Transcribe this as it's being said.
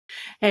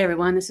Hey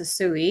everyone, this is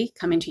Suey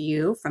coming to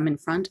you from in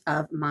front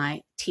of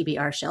my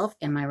TBR shelf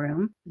in my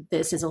room.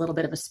 This is a little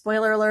bit of a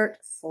spoiler alert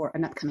for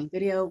an upcoming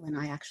video when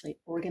I actually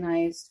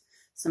organized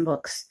some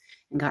books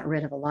and got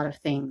rid of a lot of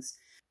things.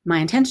 My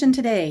intention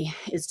today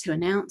is to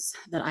announce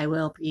that I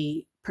will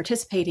be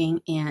participating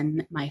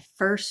in my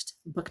first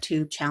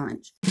BookTube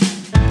challenge.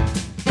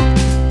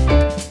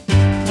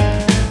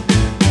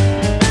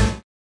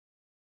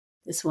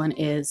 This one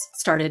is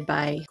started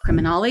by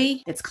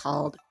Criminali. It's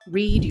called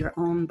Read Your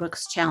Own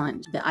Books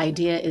Challenge. The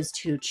idea is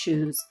to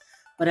choose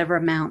whatever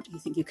amount you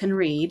think you can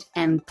read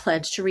and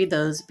pledge to read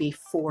those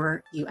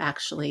before you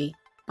actually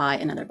buy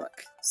another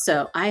book.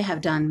 So I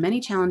have done many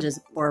challenges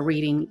for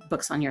reading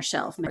books on your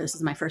shelf. This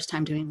is my first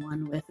time doing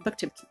one with the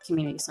BookTube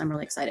community, so I'm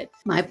really excited.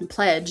 My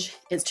pledge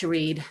is to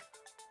read,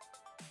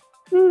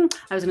 I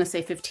was going to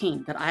say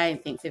 15, but I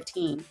think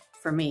 15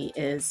 for me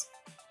is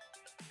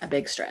a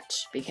big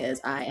stretch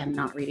because I am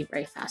not reading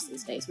very fast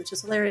these days, which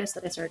is hilarious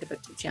that I started a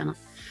BookTube channel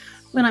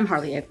when I'm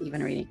hardly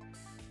even reading.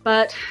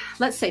 But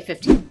let's say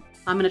 15.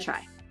 I'm going to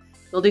try.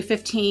 We'll do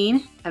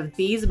 15 of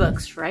these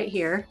books right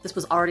here. This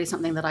was already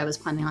something that I was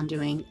planning on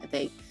doing.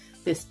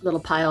 This little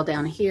pile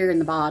down here in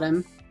the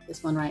bottom,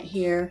 this one right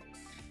here,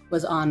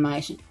 was on my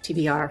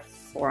TBR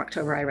for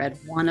October. I read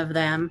one of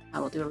them.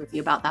 I will do a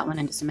review about that one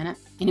in just a minute.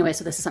 Anyway,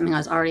 so this is something I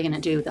was already going to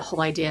do. The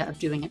whole idea of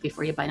doing it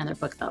before you buy another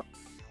book, though.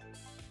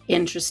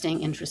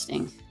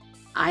 Interesting.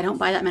 I don't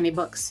buy that many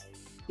books.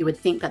 You would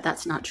think that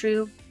that's not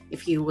true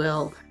if you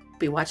will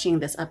be watching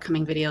this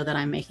upcoming video that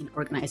I'm making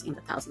organizing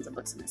the thousands of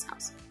books in this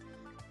house.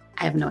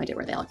 I have no idea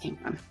where they all came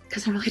from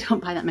because I really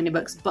don't buy that many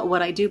books. But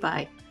what I do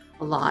buy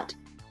a lot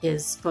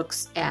is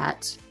books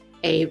at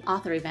a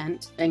author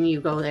event, and you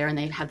go there and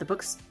they have the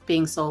books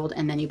being sold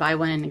and then you buy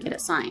one and get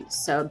it signed.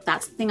 So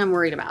that's the thing I'm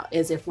worried about,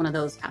 is if one of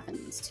those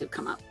happens to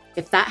come up.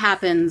 If that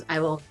happens, I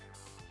will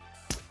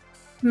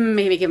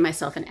maybe give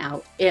myself an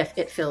out if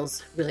it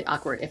feels really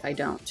awkward if I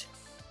don't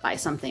buy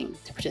something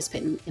to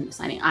participate in the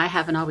signing. I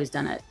haven't always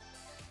done it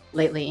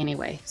lately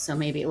anyway, so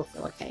maybe it will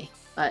feel okay.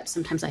 But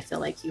sometimes I feel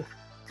like you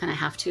kind of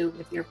have to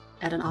if you're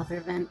at an author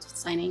event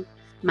signing.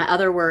 My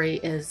other worry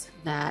is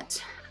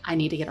that I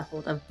need to get a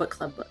hold of book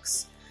club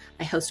books.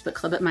 I host book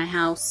club at my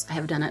house. I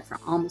have done it for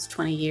almost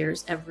 20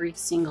 years, every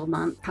single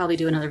month. Probably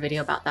do another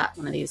video about that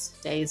one of these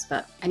days,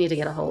 but I need to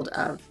get a hold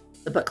of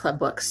the book club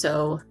book.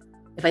 So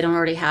if I don't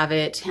already have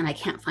it and I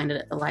can't find it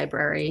at the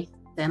library,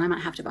 then I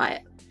might have to buy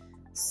it.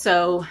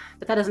 So,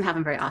 but that doesn't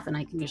happen very often.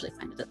 I can usually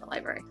find it at the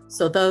library.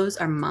 So those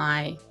are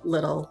my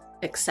little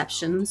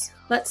exceptions.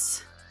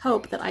 Let's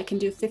hope that I can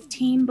do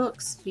 15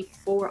 books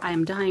before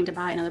I'm dying to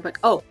buy another book.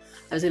 Oh,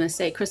 I was going to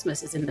say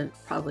Christmas is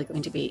probably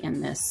going to be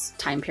in this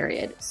time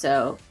period.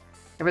 So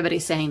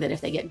everybody's saying that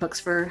if they get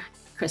books for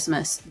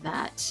Christmas,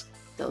 that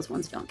those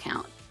ones don't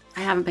count.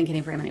 I haven't been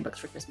getting very many books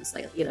for Christmas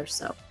lately either,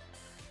 so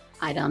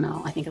I don't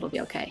know. I think it'll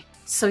be okay.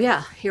 So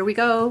yeah, here we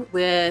go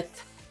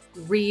with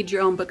Read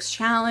Your Own Books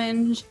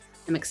Challenge.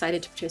 I'm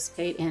excited to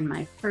participate in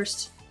my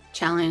first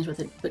challenge with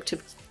the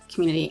BookTube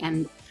community.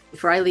 And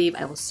before I leave,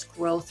 I will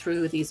scroll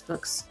through these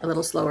books a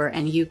little slower,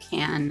 and you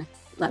can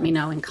let me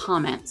know in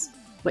comments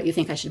what you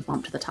think I should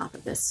bump to the top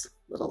of this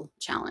little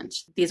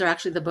challenge. These are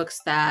actually the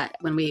books that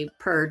when we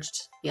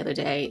purged the other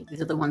day,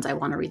 these are the ones I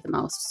want to read the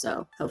most.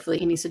 So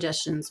hopefully any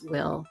suggestions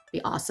will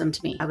be awesome to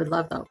me. I would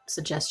love though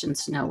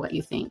suggestions to know what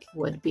you think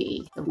would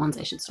be the ones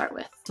I should start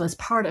with. So as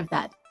part of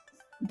that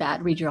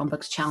Read Your Own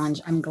Books challenge,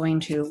 I'm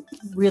going to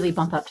really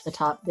bump up to the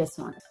top this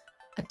one,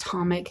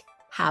 Atomic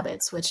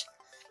Habits, which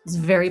is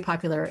very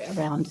popular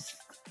around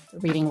the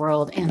reading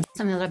world and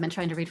something that I've been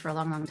trying to read for a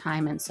long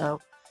time. And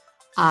so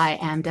I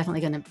am definitely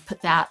going to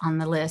put that on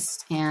the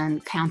list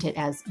and count it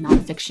as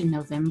Nonfiction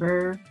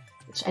November,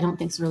 which I don't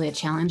think is really a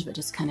challenge, but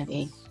just kind of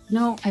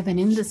I've been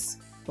in this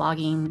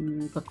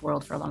blogging book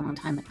world for a long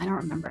time, and I don't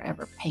remember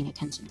ever paying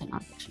attention to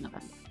Nonfiction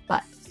November,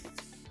 but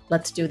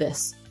let's do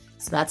this.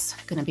 So that's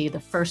going to be the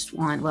first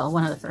one, well,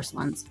 one of the first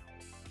ones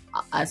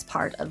as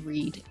part of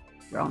Read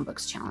Your Own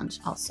Books Challenge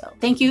also.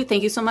 Thank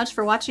you so much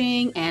for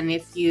watching. And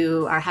if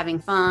you are having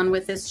fun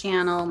with this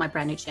channel, my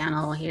brand new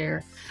channel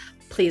here,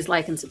 please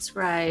like and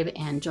subscribe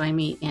and join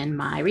me in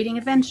my reading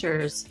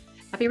adventures.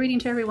 Happy reading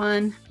to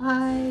everyone.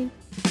 Bye.